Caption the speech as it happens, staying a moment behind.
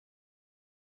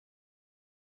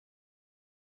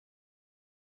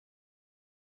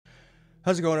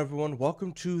How's it going, everyone?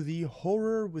 Welcome to the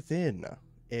Horror Within,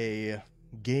 a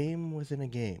game within a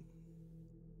game.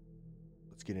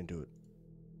 Let's get into it.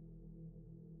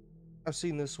 I've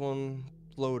seen this one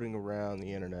floating around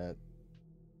the internet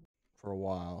for a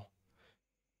while.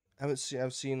 I've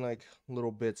seen like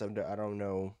little bits. I don't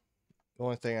know. The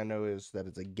only thing I know is that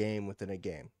it's a game within a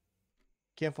game.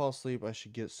 Can't fall asleep. I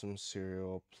should get some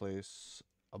cereal. Place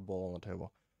a bowl on the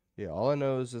table. Yeah, all I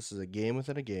know is this is a game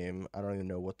within a game. I don't even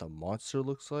know what the monster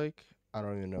looks like. I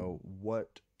don't even know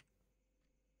what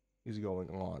is going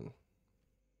on.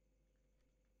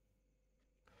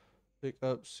 Pick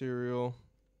up cereal.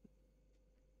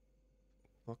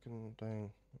 Fucking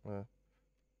dang.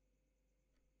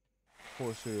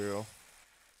 Pour cereal.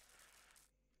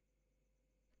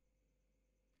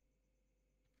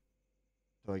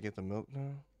 Do I get the milk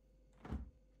now?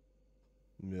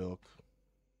 Milk.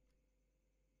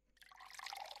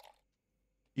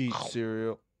 Eat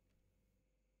cereal.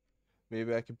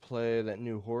 Maybe I could play that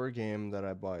new horror game that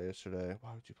I bought yesterday.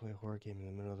 Why would you play a horror game in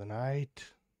the middle of the night?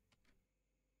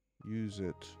 Use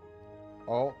it.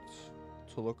 Alt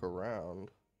to look around.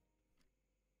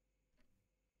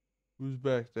 Who's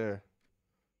back there?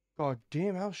 God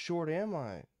damn, how short am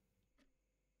I?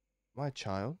 My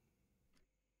child.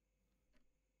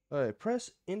 Alright,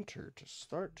 press enter to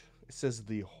start. It says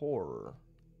the horror.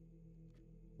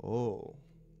 Oh.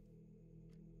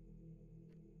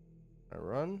 I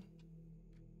run?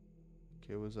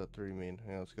 Okay, what does that 3 mean?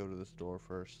 Hey, let's go to this door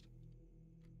first.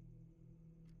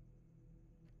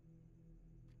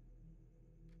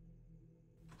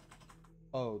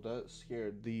 Oh, that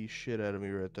scared the shit out of me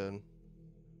right then.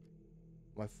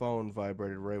 My phone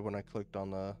vibrated right when I clicked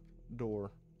on the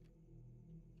door.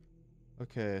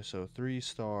 Okay, so 3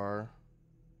 star,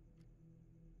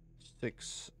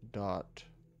 6 dot.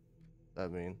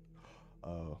 That mean?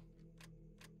 Oh,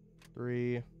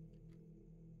 3,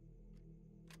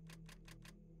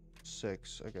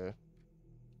 6. Okay.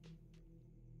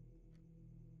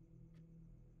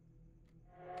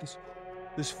 This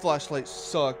this flashlight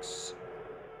sucks.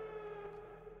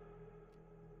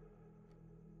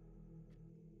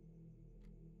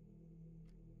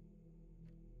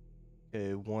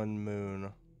 Okay, 1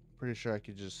 moon. Pretty sure I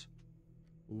could just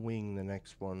wing the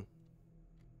next one.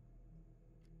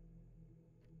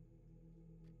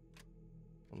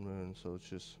 1 moon, so it's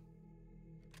just.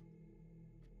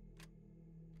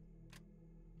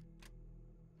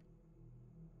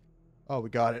 Oh, we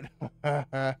got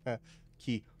it.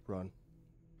 Key, run.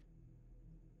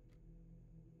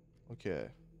 Okay.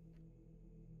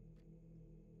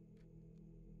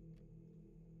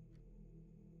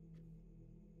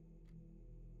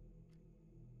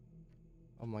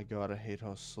 Oh my god, I hate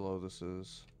how slow this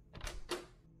is.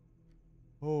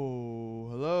 Oh,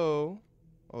 hello?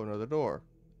 Oh, another door.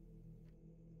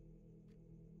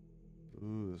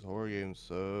 Ooh, this horror game's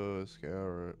so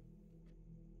scary.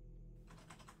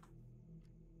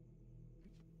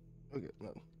 Okay,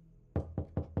 no.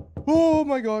 Oh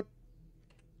my god!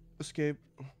 Escape.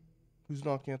 Who's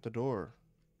knocking at the door?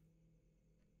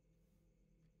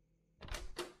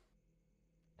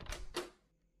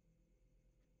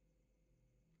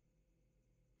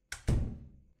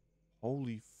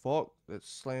 Holy fuck, that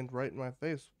slammed right in my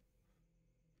face.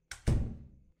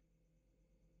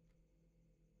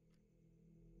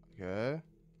 Okay.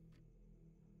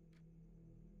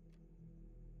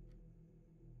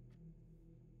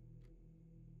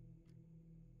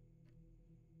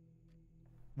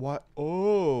 What?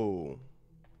 Oh!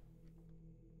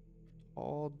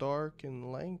 All dark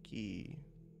and lanky.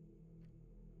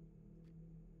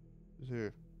 Is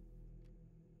here?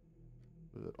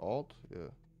 Is it alt? Yeah.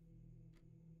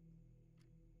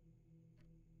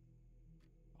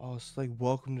 Oh, it's like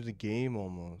welcome to the game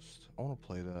almost. I want to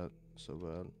play that so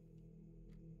bad.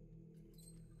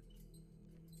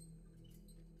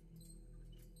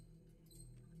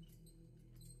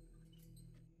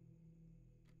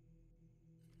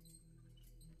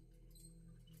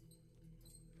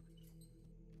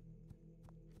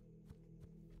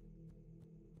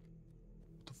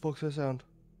 What the fuck's that sound?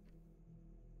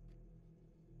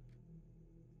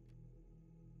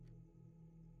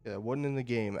 Yeah, it wasn't in the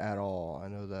game at all. I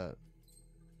know that.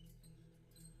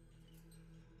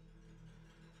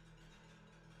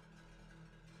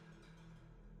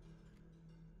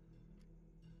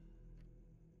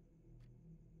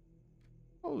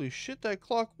 Holy shit, that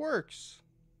clock works.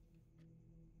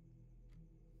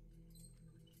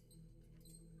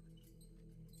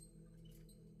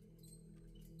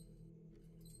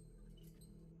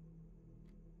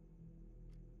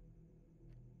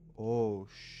 Oh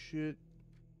shit.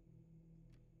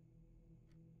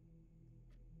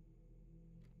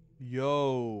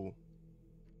 Yo.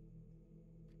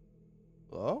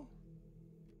 Hello?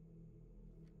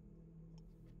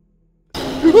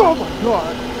 Oh my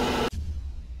god!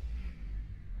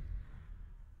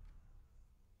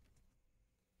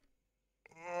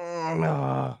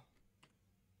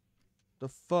 The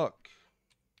fuck?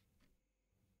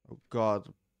 Oh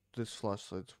god, this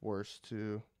flashlight's worse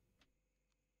too.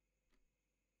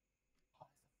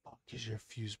 Fuck is your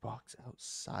fuse box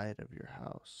outside of your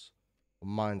house? Well,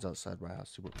 mine's outside my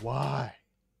house too, but why?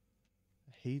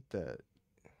 I hate that.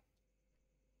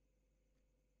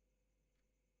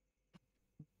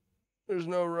 There's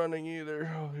no running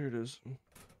either. Oh, here it is.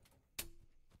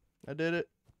 I did it.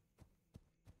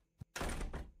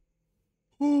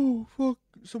 Oh, fuck.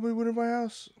 Somebody went in my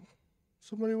house.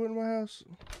 Somebody went in my house.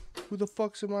 Who the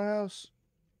fuck's in my house?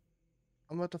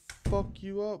 I'm about to fuck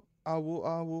you up. I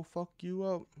will fuck you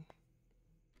up.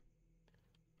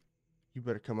 You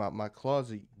better come out my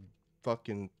closet, you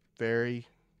fucking fairy.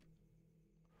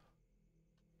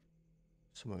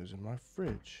 Somebody's in my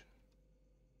fridge.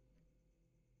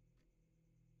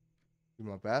 In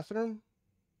my bathroom?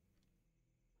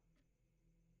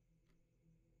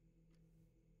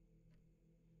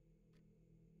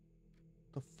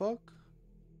 The fuck?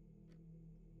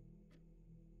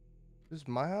 This is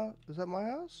my house? Is that my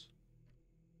house?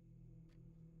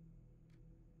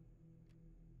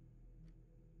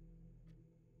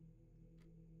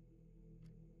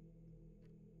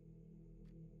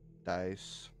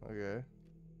 Dice. Okay.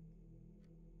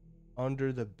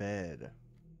 Under the bed.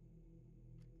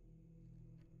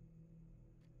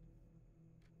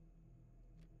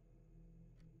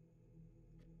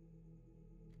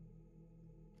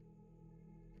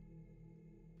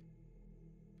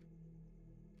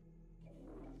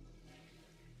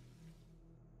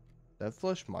 That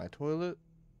flushed my toilet?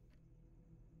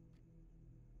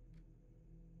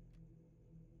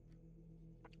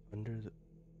 Under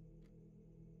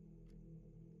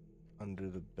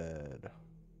the bed.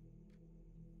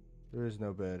 There is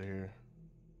no bed here.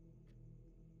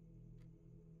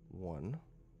 One.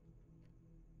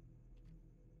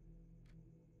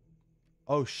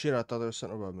 Oh shit, I thought there was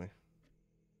something above me.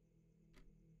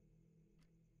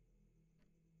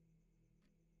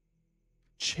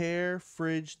 Chair,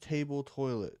 fridge, table,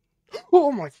 toilet.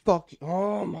 Oh my fucking,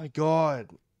 oh my god.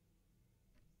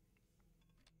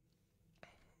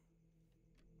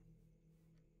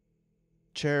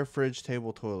 Chair, fridge,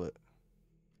 table, toilet.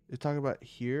 You're talking about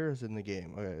here or is it in the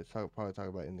game? Okay, it's probably talking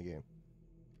about in the game.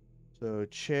 So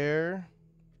chair,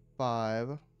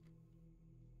 5.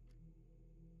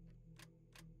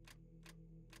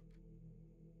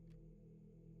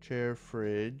 Chair,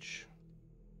 fridge.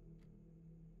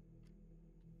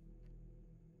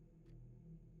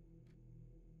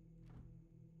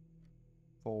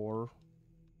 Four.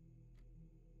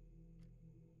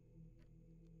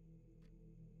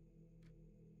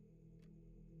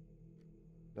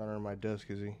 Not under my desk,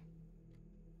 is he?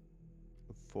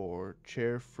 4.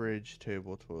 Chair, fridge,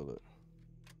 table, toilet.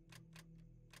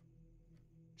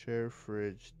 Chair,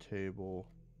 fridge, table.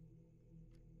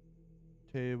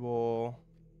 Table.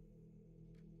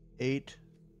 8.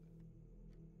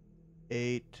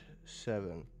 8,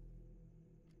 7.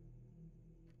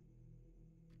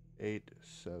 8,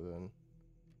 7.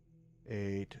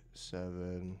 8,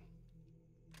 7.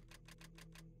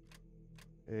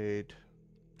 8,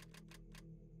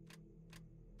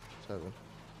 7.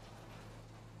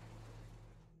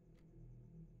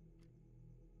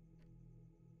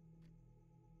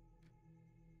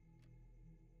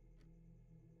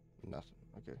 Nothing.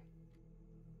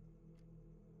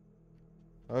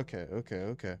 Okay.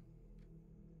 Okay.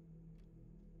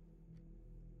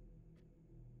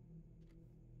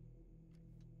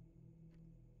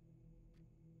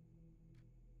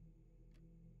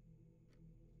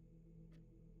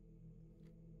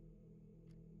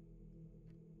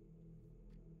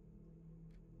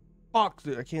 Fuck,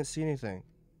 dude, I can't see anything.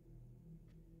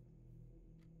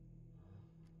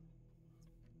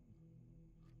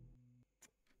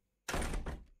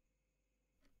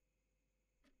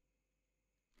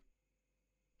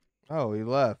 Oh, he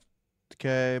left.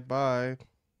 Okay, bye.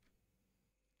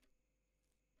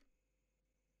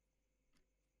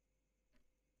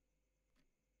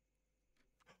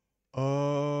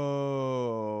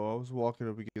 Oh, I was walking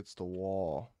up against the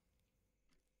wall.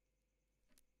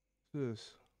 What's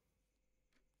this?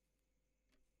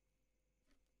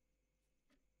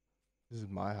 This is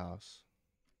my house.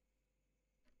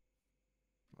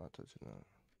 I'm not touching that.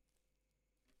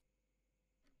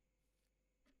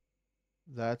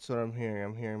 That's what I'm hearing.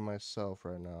 I'm hearing myself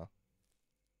right now.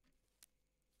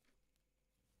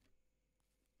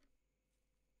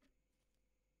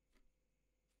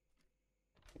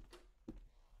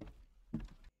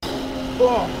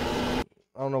 Oh!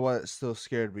 I don't know why it still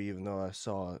scared me, even though I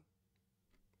saw it.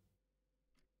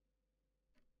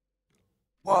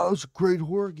 Wow, that was a great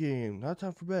horror game. Now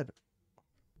time for bed.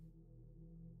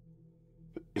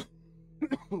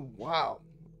 Wow.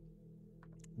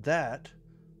 That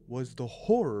was the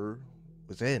horror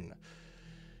within.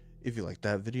 If you like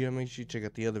that video, make sure you check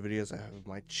out the other videos I have on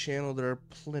my channel. There are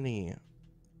plenty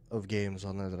of games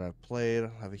on there that I've played. I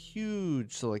have a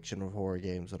huge selection of horror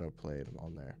games that I've played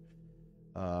on there.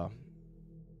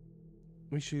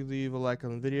 Make sure you leave a like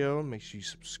on the video. Make sure you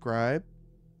subscribe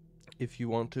if you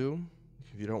want to.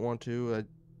 If you don't want to,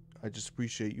 I just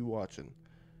appreciate you watching.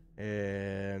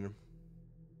 And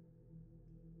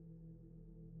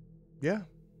yeah,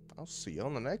 I'll see you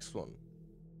on the next one.